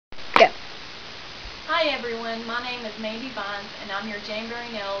Hi everyone, my name is Mandy Vines and I'm your Jamberry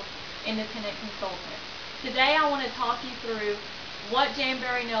Nails Independent Consultant. Today I want to talk you through what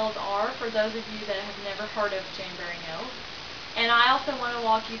Jamberry nails are for those of you that have never heard of Jamberry nails. And I also want to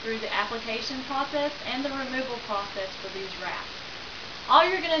walk you through the application process and the removal process for these wraps. All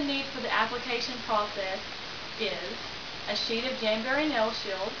you're going to need for the application process is a sheet of Jamberry nail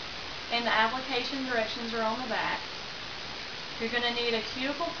shield, and the application directions are on the back. You're going to need a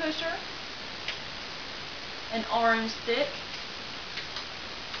cuticle pusher, an orange stick,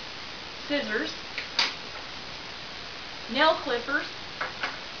 scissors, nail clippers,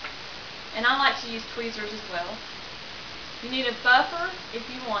 and I like to use tweezers as well. You need a buffer if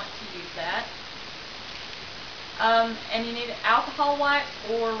you want to use that. And you need alcohol wipes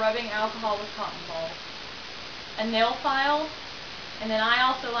or rubbing alcohol with cotton balls. A nail file, and then I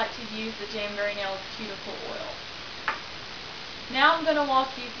also like to use the Jamberry Nails cuticle oil. Now I'm going to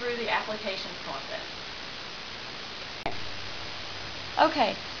walk you through the application process.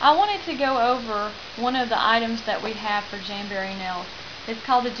 Okay, I wanted to go over one of the items that we have for Jamberry Nails. It's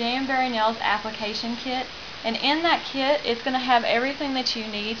called the Jamberry Nails Application Kit, and in that kit it's going to have everything that you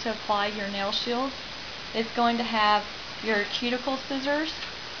need to apply your nail shields. It's going to have your cuticle scissors,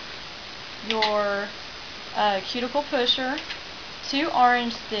 your cuticle pusher, 2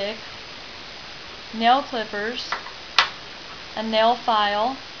 orange sticks, nail clippers, a nail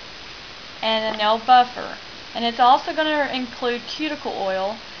file, and a nail buffer. And it's also going to include cuticle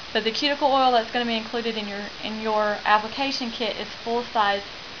oil, but the cuticle oil that's going to be included in your application kit is full size,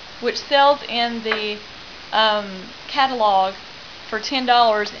 which sells in the catalog for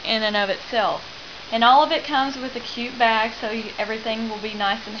 $10 in and of itself. And all of it comes with a cute bag, so everything will be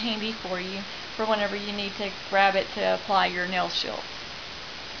nice and handy for you for whenever you need to grab it to apply your nail shield.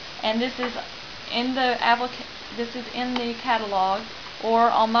 And this is in the catalog or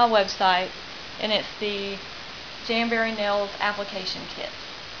on my website, and it's the Jamberry Nails Application Kit.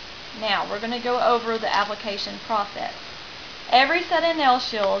 Now we're going to go over the application process. Every set of nail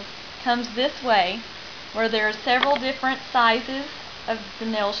shields comes this way, where there are several different sizes of the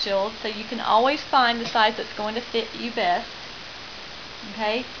nail shield, so you can always find the size that's going to fit you best.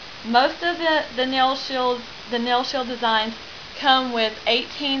 Okay, most of the nail shield designs come with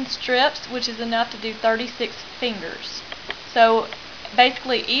 18 strips, which is enough to do 36 fingers. So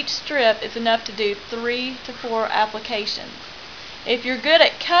basically each strip is enough to do 3 to 4 applications. If you're good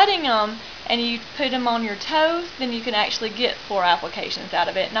at cutting them and you put them on your toes, then you can actually get 4 applications out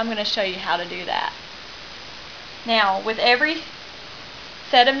of it, and I'm going to show you how to do that. Now, with every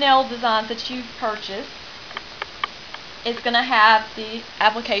set of nail designs that you purchase, it's going to have the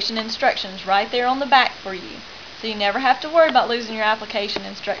application instructions right there on the back for you. So you never have to worry about losing your application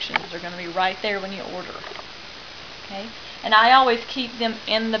instructions. They're going to be right there when you order. Okay? And I always keep them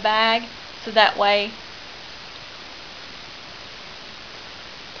in the bag, so that way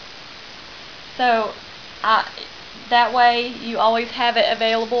you always have it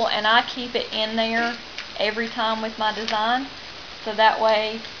available, and I keep it in there every time with my design, so that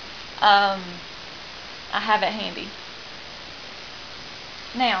way I have it handy.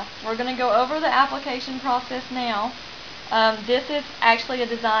 Now we're going to go over the application process now. This is actually a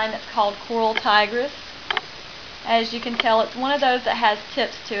design that's called Coral Tigress. As you can tell, it's one of those that has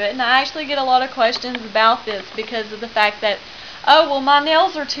tips to it, and I actually get a lot of questions about this because of the fact that, oh, well, my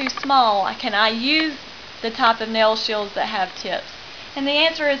nails are too small. Can I use the type of nail shields that have tips? And the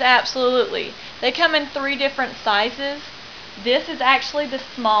answer is absolutely. They come in 3 different sizes. This is actually the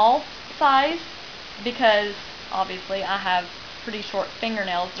small size because obviously I have pretty short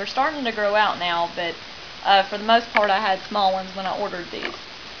fingernails. They're starting to grow out now, but for the most part I had small ones when I ordered these.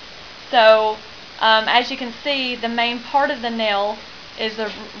 So as you can see, the main part of the nail is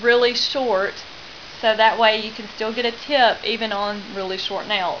really short, so that way you can still get a tip even on really short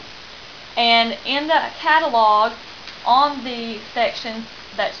nails. And in the catalog, on the section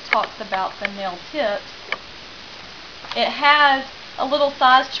that talks about the nail tips, it has a little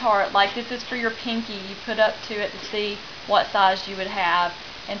size chart, like this is for your pinky. You put up to it to see what size you would have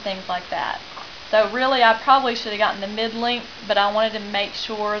and things like that. So really, I probably should have gotten the mid-length, but I wanted to make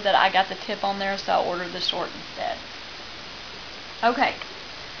sure that I got the tip on there, so I ordered the short instead. Okay,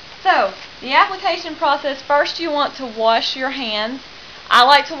 so the application process, first you want to wash your hands. I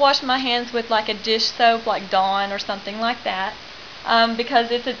like to wash my hands with like a dish soap, like Dawn or something like that,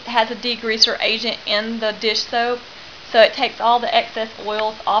 because it has a degreaser agent in the dish soap, so it takes all the excess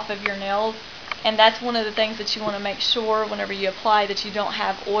oils off of your nails. And that's one of the things that you want to make sure whenever you apply, that you don't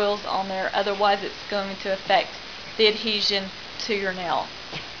have oils on there, otherwise it's going to affect the adhesion to your nail.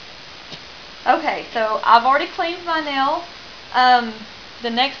 Okay, so I've already cleaned my nail. the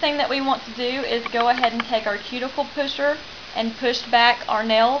next thing that we want to do is go ahead and take our cuticle pusher and push back our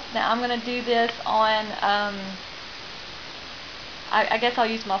nails. Now I'm going to do this on, I guess I'll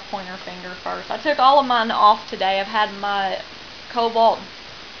use my pointer finger first. I took all of mine off today. I've had my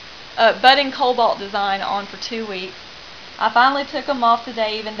budding cobalt design on for 2 weeks. I finally took them off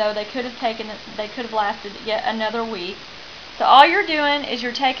today, even though they could have lasted yet another week. So all you're doing is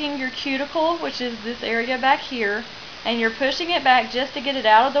you're taking your cuticle, which is this area back here, and you're pushing it back just to get it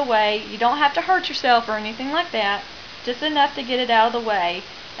out of the way. You don't have to hurt yourself or anything like that, just enough to get it out of the way.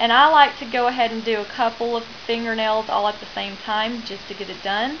 And I like to go ahead and do a couple of fingernails all at the same time just to get it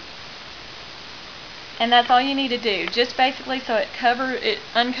done. And that's all you need to do, just basically so it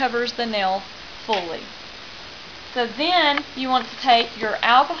uncovers the nail fully. So then you want to take your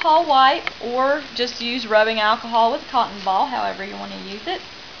alcohol wipe, or just use rubbing alcohol with a cotton ball, however you want to use it.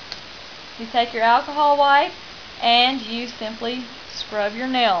 You take your alcohol wipe and you simply scrub your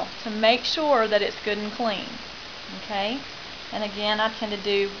nail to make sure that it's good and clean. Okay? And again, I tend to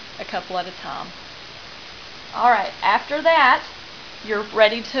do a couple at a time. Alright, after that, you're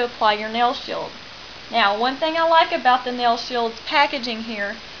ready to apply your nail shield. Now, one thing I like about the nail shield's packaging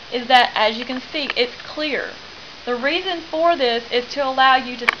here is that, as you can see, it's clear. The reason for this is to allow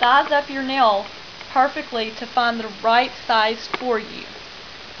you to size up your nail perfectly to find the right size for you.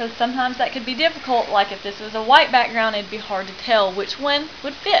 Because sometimes that could be difficult, like if this was a white background, it'd be hard to tell which one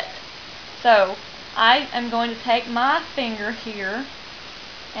would fit. So, I am going to take my finger here,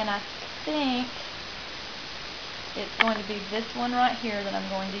 and I think it's going to be this one right here that I'm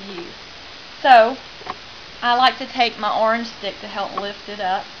going to use. So, I like to take my orange stick to help lift it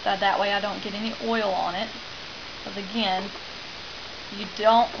up, so that way I don't get any oil on it. Because again, you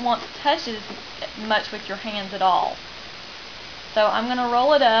don't want to touch it as much with your hands at all. So I'm going to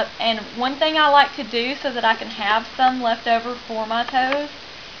roll it up, and one thing I like to do so that I can have some left over for my toes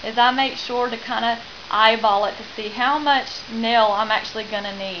is I make sure to kind of eyeball it to see how much nail I'm actually going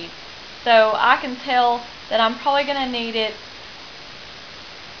to need. So I can tell that I'm probably going to need it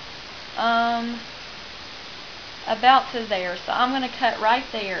about to there. So I'm going to cut right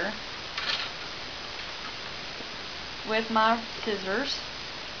there with my scissors,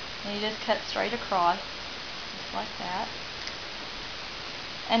 and you just cut straight across, just like that.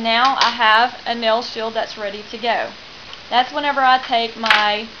 And now I have a nail shield that's ready to go. That's whenever I take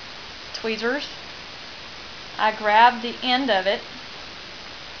my tweezers, I grab the end of it,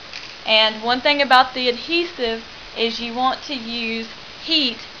 and one thing about the adhesive is you want to use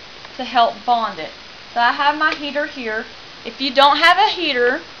heat to help bond it. So I have my heater here. If you don't have a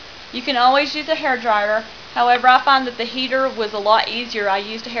heater, you can always use a hairdryer. However, I find that the heater was a lot easier. I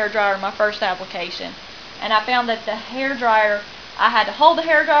used a hairdryer in my first application, and I found that the hairdryer, I had to hold the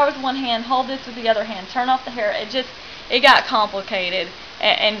hairdryer with one hand, hold this with the other hand, turn off the hair. It got complicated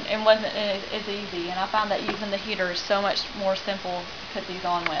and wasn't as easy. And I found that using the heater is so much more simple to put these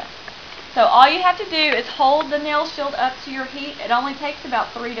on with. So all you have to do is hold the nail shield up to your heat. It only takes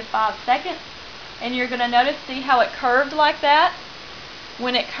about 3 to 5 seconds, and you're going to notice, see how it curved like that?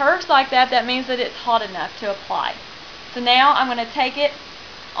 When it curves like that, that means that it's hot enough to apply. So now I'm going to take it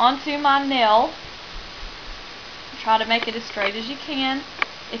onto my nail. Try to make it as straight as you can.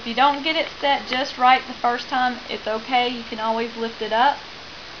 If you don't get it set just right the first time, it's okay. You can always lift it up.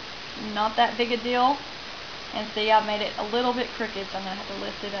 Not that big a deal. And see, I've made it a little bit crooked, so I'm going to have to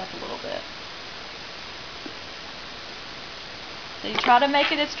lift it up a little bit. So you try to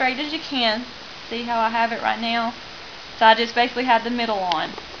make it as straight as you can. See how I have it right now? So I just basically have the middle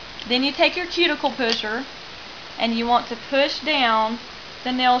on. Then you take your cuticle pusher and you want to push down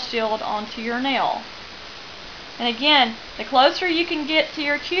the nail shield onto your nail. And again, the closer you can get to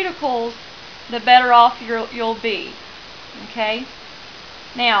your cuticles, the better off you'll be. Okay?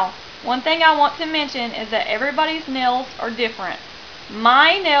 Now, one thing I want to mention is that everybody's nails are different.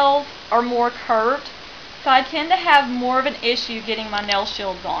 My nails are more curved, so I tend to have more of an issue getting my nail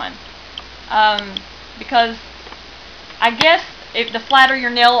shields on. Because I guess if the flatter your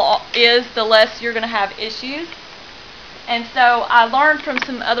nail is, the less you're going to have issues. And so I learned from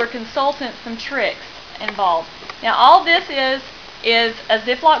some other consultants some tricks involved. Now all this is a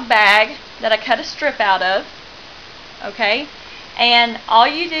Ziploc bag that I cut a strip out of. Okay? And all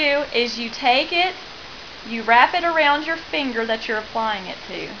you do is you take it, you wrap it around your finger that you're applying it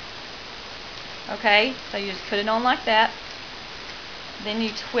to. Okay? So you just put it on like that. Then you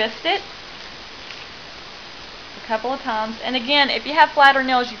twist it a couple of times. And again, if you have flatter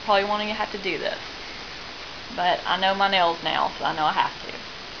nails, you probably won't even have to do this. But I know my nails now, so I know I have to.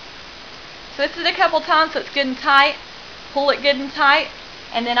 Twist it a couple of times so it's good and tight. Pull it good and tight.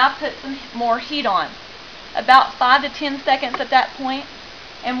 And then I put some more heat on. About 5 to 10 seconds at that point.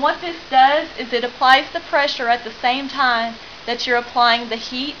 And what this does is it applies the pressure at the same time that you're applying the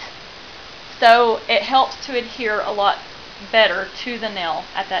heat, so it helps to adhere a lot better to the nail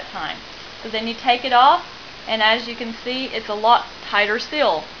at that time. So then you take it off, and as you can see, it's a lot tighter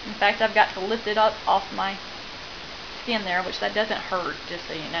seal. In fact, I've got to lift it up off my skin there, which that doesn't hurt, just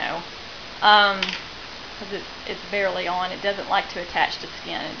so you know, because it's barely on. It doesn't like to attach to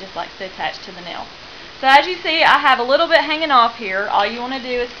skin. It just likes to attach to the nail. So as you see, I have a little bit hanging off here. All you want to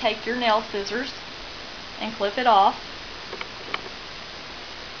do is take your nail scissors and clip it off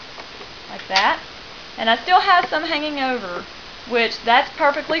like that. And I still have some hanging over, which that's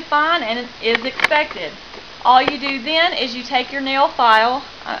perfectly fine and is expected. All you do then is you take your nail file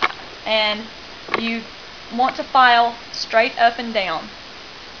and you want to file straight up and down.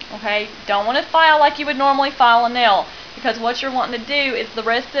 Okay, don't want to file like you would normally file a nail, because what you're wanting to do is the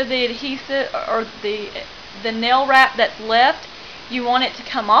rest of the adhesive or the nail wrap that's left, you want it to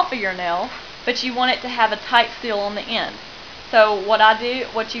come off of your nail, but you want it to have a tight seal on the end. So what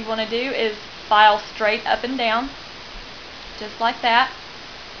you want to do is file straight up and down, just like that.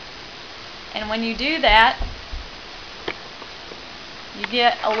 And when you do that, you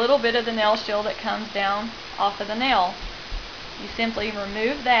get a little bit of the nail shield that comes down off of the nail. You simply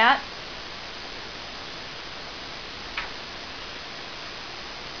remove that.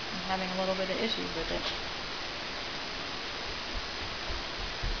 I'm having a little bit of issues with it.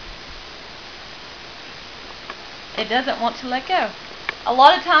 It doesn't want to let go. A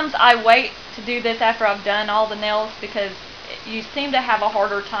lot of times I wait to do this after I've done all the nails, because you seem to have a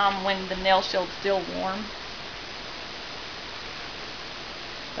harder time when the nail shield's still warm.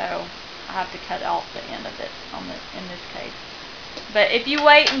 So I have to cut off the end of it in this case. But if you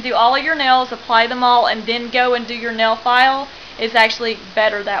wait and do all of your nails, apply them all, and then go and do your nail file, it's actually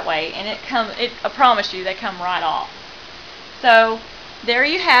better that way. And I promise you, they come right off. So there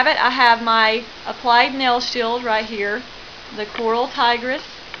you have it. I have my applied nail shield right here, the Coral Tigress.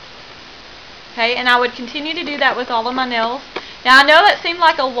 Okay, and I would continue to do that with all of my nails. Now I know that seemed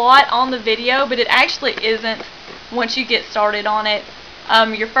like a lot on the video, but it actually isn't once you get started on it.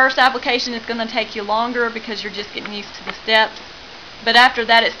 Your first application is going to take you longer because you're just getting used to the steps. But after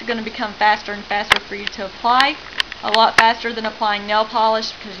that, it's going to become faster and faster for you to apply. A lot faster than applying nail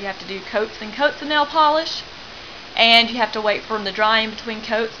polish, because you have to do coats and coats of nail polish. And you have to wait for the drying between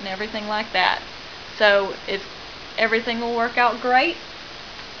coats and everything like that. So everything will work out great.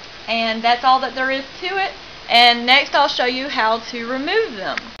 And that's all that there is to it. And next I'll show you how to remove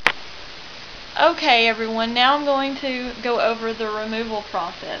them. Okay everyone, now I'm going to go over the removal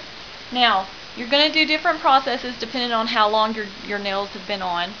process. Now, you're going to do different processes depending on how long your nails have been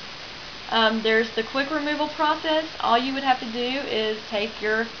on. There's the quick removal process. All you would have to do is take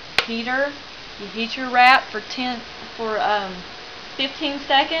your heater, you heat your wrap for 15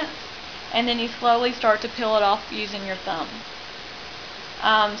 seconds, and then you slowly start to peel it off using your thumb.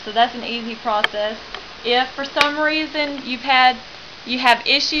 So that's an easy process. If for some reason you have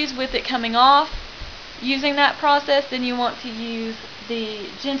issues with it coming off using that process, then you want to use the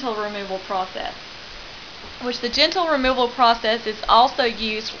gentle removal process, which the gentle removal process is also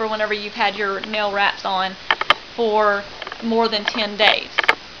used for whenever you've had your nail wraps on for more than 10 days.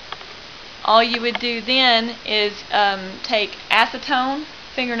 All you would do then is take acetone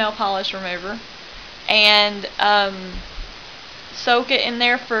fingernail polish remover and soak it in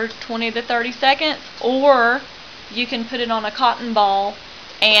there for 20 to 30 seconds, or you can put it on a cotton ball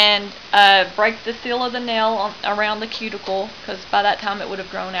and break the seal of the nail around the cuticle, because by that time it would have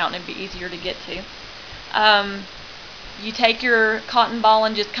grown out and it'd be easier to get to. You take your cotton ball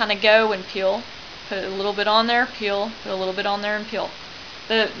and just kind of go and peel. Put a little bit on there, peel, put a little bit on there and peel.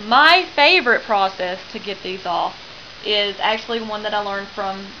 My favorite process to get these off is actually one that I learned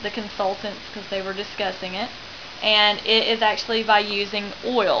from the consultants, because they were discussing it, and it is actually by using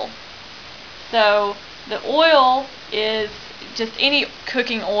oil. So the oil is just any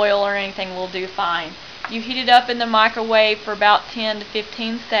cooking oil or anything will do fine. You heat it up in the microwave for about 10 to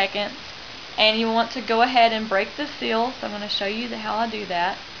 15 seconds, and you want to go ahead and break the seal. So I'm going to show you how I do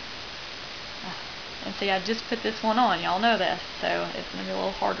that. And see, I just put this one on. Y'all know this, so it's going to be a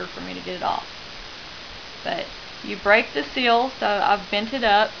little harder for me to get it off. But you break the seal, so I've bent it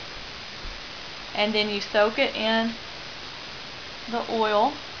up, and then you soak it in the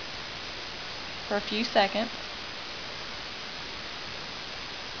oil for a few seconds.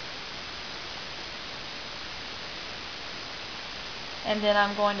 And then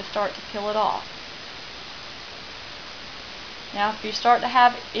I'm going to start to peel it off. Now if you start to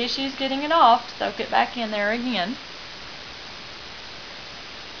have issues getting it off, soak it back in there again.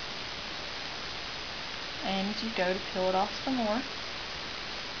 And you go to peel it off some more.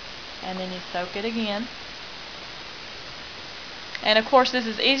 and then you soak it again. And of course this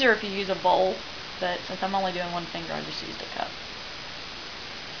is easier if you use a bowl, but since I'm only doing one finger, I just used a cup.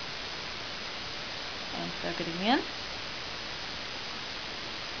 And soak it again.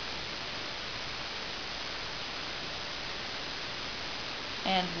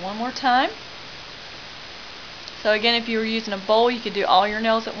 And one more time. So again, if you were using a bowl, you could do all your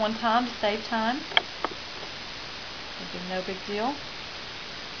nails at one time to save time. It'd be no big deal.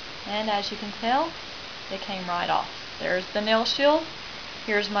 And as you can tell, it came right off. There's the nail shield.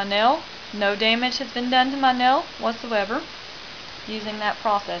 Here's my nail. No damage has been done to my nail whatsoever using that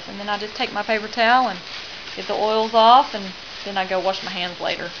process. And then I just take my paper towel and get the oils off, and then I go wash my hands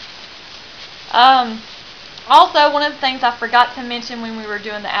later. Also, one of the things I forgot to mention when we were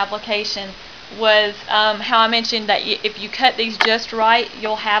doing the application was how I mentioned that if you cut these just right,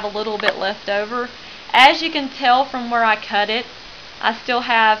 you'll have a little bit left over. As you can tell from where I cut it, I still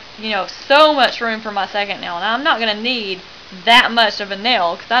have, so much room for my second nail. Now, I'm not going to need that much of a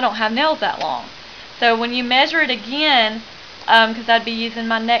nail because I don't have nails that long. So when you measure it again, because I'd be using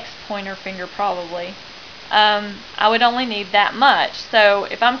my next pointer finger probably, I would only need that much. So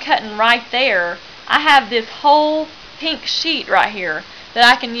if I'm cutting right there, I have this whole pink sheet right here that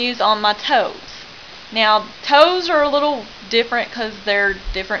I can use on my toes. Now, toes are a little different because they're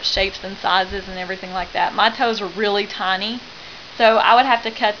different shapes and sizes and everything like that. My toes are really tiny, so I would have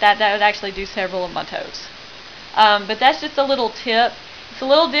to cut that. That would actually do several of my toes. But that's just a little tip. It's a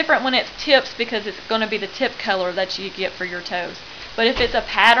little different when it's tips because it's going to be the tip color that you get for your toes. But if it's a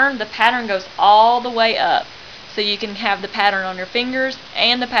pattern, the pattern goes all the way up. So you can have the pattern on your fingers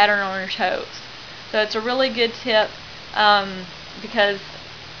and the pattern on your toes. So it's a really good tip because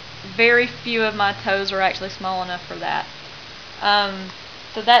very few of my toes are actually small enough for that.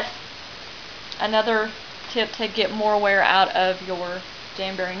 So that's another tip to get more wear out of your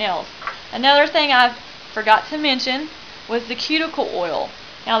Jamberry nails. Another thing I forgot to mention was the cuticle oil.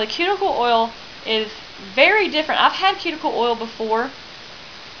 Now the cuticle oil is very different. I've had cuticle oil before,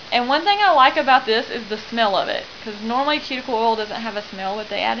 and one thing I like about this is the smell of it, because normally cuticle oil doesn't have a smell, but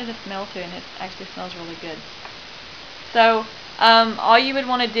they added a smell to it and it actually smells really good. So all you would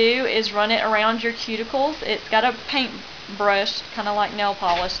want to do is run it around your cuticles. It's got a paint brush, kind of like nail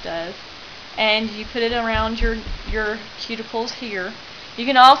polish does, and you put it around your cuticles here. You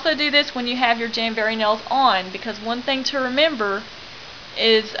can also do this when you have your Jamberry nails on, because one thing to remember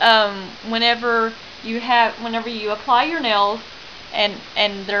is whenever you apply your nails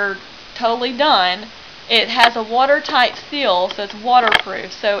and they're totally done, it has a watertight seal, so it's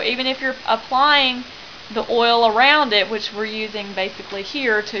waterproof. So even if you're applying the oil around it, which we're using basically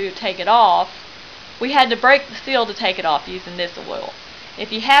here to take it off, we had to break the seal to take it off using this oil.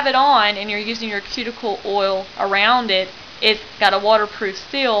 If you have it on and you're using your cuticle oil around it, it's got a waterproof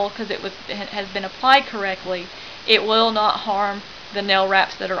seal because it has been applied correctly. It will not harm the nail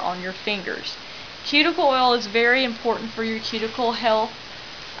wraps that are on your fingers. Cuticle oil is very important for your cuticle health.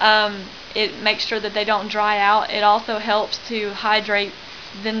 It makes sure that they don't dry out. It also helps to hydrate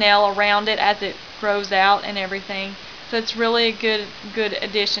the nail around it as it grows out and everything. So it's really a good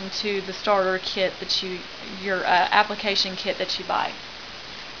addition to the starter kit that your application kit that you buy.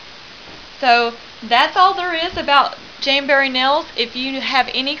 So that's all there is about Jamberry nails. If you have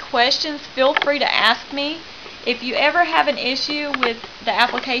any questions, feel free to ask me. If you ever have an issue with the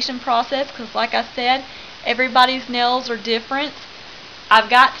application process, because like I said, everybody's nails are different, I've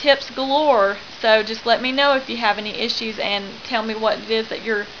got tips galore, so just let me know if you have any issues and tell me what it is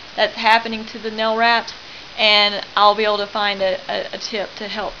that's happening to the nail wraps, and I'll be able to find a tip to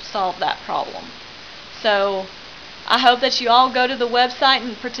help solve that problem. So I hope that you all go to the website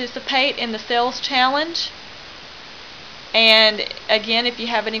and participate in the sales challenge. And again, if you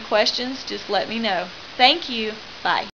have any questions, just let me know. Thank you. Bye.